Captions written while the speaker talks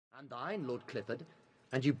And thine, Lord Clifford,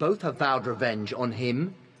 and you both have vowed revenge on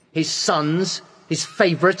him, his sons, his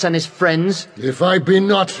favourites, and his friends. If I be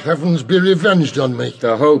not, heavens be revenged on me.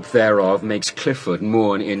 The hope thereof makes Clifford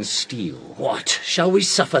mourn in steel. What? Shall we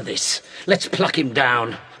suffer this? Let's pluck him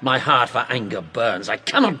down. My heart for anger burns. I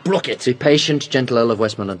cannot brook it. Be patient, gentle Earl of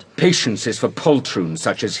Westmoreland. Patience is for poltroons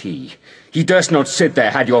such as he. He durst not sit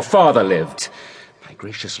there had your father lived. My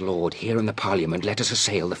gracious lord, here in the Parliament let us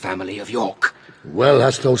assail the family of York. Well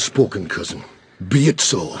hast thou spoken, cousin. Be it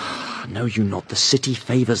so. Know you not the city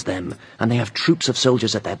favours them, and they have troops of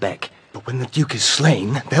soldiers at their beck? But when the Duke is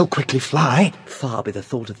slain, they'll quickly fly. Far be the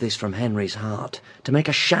thought of this from Henry's heart, to make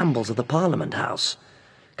a shambles of the Parliament House.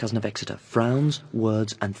 Cousin of Exeter, frowns,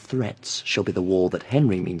 words, and threats shall be the war that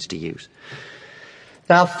Henry means to use.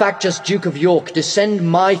 Thou factious Duke of York, descend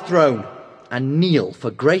my throne, and kneel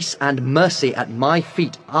for grace and mercy at my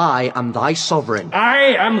feet. I am thy sovereign.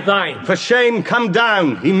 I am thine. For shame, come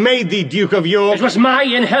down. He made thee Duke of York. It was my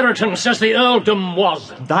inheritance as the earldom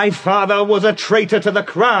was. Thy father was a traitor to the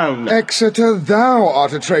crown. Exeter, thou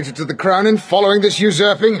art a traitor to the crown in following this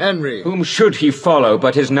usurping Henry. Whom should he follow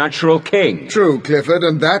but his natural king? True, Clifford,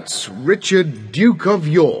 and that's Richard, Duke of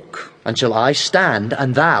York. And shall I stand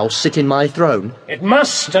and thou sit in my throne? It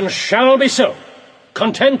must and shall be so.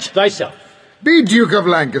 Content thyself. Be Duke of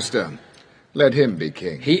Lancaster. Let him be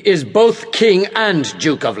king. He is both king and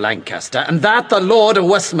Duke of Lancaster, and that the Lord of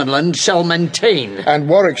Westmoreland shall maintain. And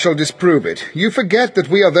Warwick shall disprove it. You forget that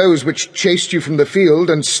we are those which chased you from the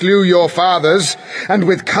field and slew your fathers, and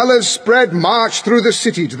with colours spread marched through the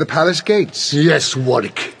city to the palace gates. Yes,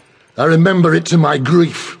 Warwick, I remember it to my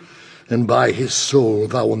grief, and by his soul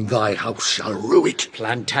thou and thy house shall rue it.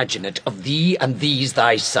 Plantagenet, of thee and these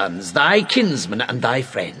thy sons, thy kinsmen and thy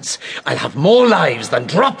friends, I'll have more lives than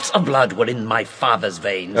drops of blood were in my father's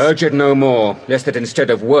veins. Urge it no more, lest that instead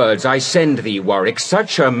of words I send thee, Warwick,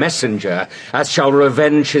 such a messenger as shall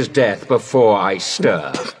revenge his death before I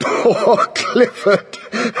stir. Poor Clifford!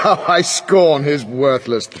 How I scorn his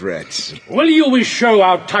worthless threats. Will you show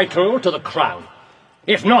our title to the crown?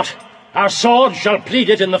 If not, our sword shall plead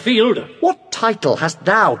it in the field. What title hast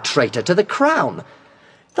thou, traitor, to the crown?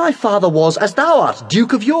 Thy father was, as thou art,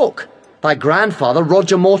 Duke of York. Thy grandfather,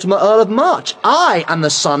 Roger Mortimer, Earl of March. I am the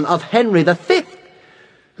son of Henry V,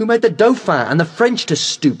 who made the Dauphin and the French to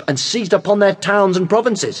stoop and seized upon their towns and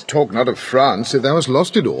provinces. Talk not of France, if thou hast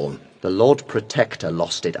lost it all. The Lord Protector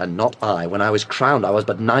lost it, and not I. When I was crowned, I was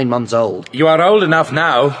but 9 months old. You are old enough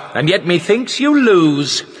now, and yet methinks you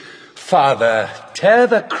lose. Father, tear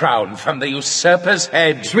the crown from the usurper's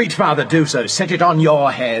head. Sweet father, do so. Set it on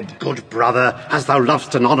your head. Good brother, as thou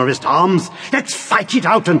lovest and honourest arms, let's fight it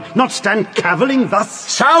out and not stand cavilling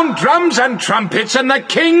thus. Sound drums and trumpets, and the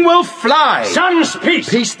king will fly. Sons, peace!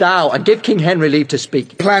 Peace thou, and give King Henry leave to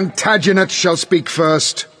speak. Plantagenet shall speak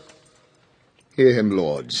first. Hear him,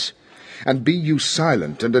 lords. And be you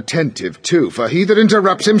silent and attentive, too, for he that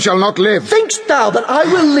interrupts him shall not live. Think'st thou that I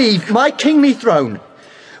will leave my kingly throne,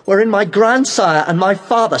 wherein my grandsire and my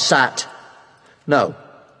father sat? No.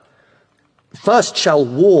 First shall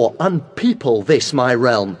war unpeople this my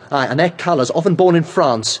realm, aye, and their colours, often born in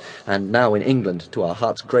France, and now in England, to our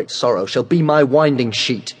heart's great sorrow, shall be my winding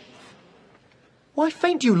sheet. Why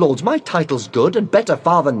faint you, lords? My title's good, and better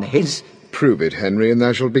far than his. Prove it, Henry, and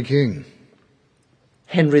thou shalt be king.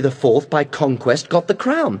 Henry IV, by conquest, got the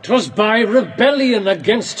crown. 'Twas by rebellion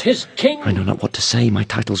against his king. I know not what to say, my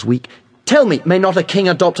title's weak. Tell me, may not a king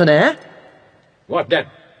adopt an heir? What then?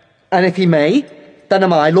 And if he may, then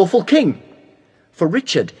am I lawful king. For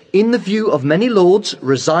Richard, in the view of many lords,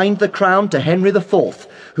 resigned the crown to Henry IV,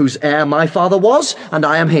 whose heir my father was, and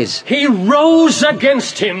I am his. He rose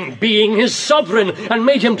against him, being his sovereign, and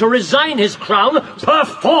made him to resign his crown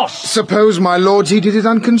perforce. Suppose, my lords, he did it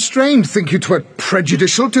unconstrained. Think you 'twere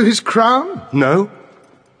prejudicial to his crown? No,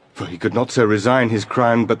 for he could not so resign his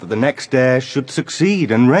crown but that the next heir should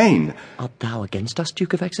succeed and reign. Art thou against us,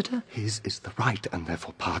 Duke of Exeter? His is the right, and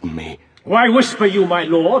therefore pardon me. Why whisper you, my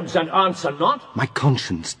lords, and answer not? My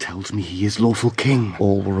conscience tells me he is lawful king.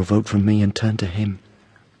 All will revolt from me and turn to him.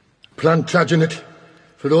 Plantagenet,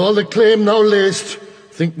 for all the claim thou layest,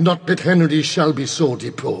 think not that Henry shall be so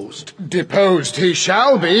deposed. Deposed he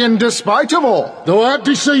shall be, in despite of all. Thou art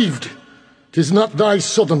deceived. 'Tis not thy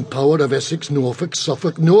southern power of Essex, Norfolk,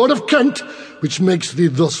 Suffolk, nor of Kent, which makes thee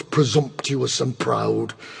thus presumptuous and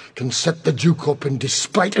proud, can set the Duke up in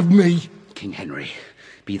despite of me. King Henry,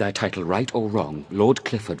 be thy title right or wrong, Lord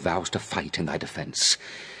Clifford vows to fight in thy defence.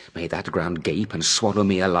 May that ground gape and swallow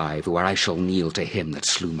me alive, where I shall kneel to him that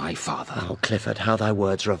slew my father. Oh, Clifford, how thy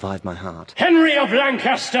words revive my heart. Henry of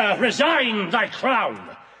Lancaster, resign thy crown.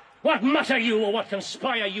 What mutter you, or what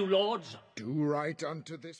conspire you, lords? Do right unto this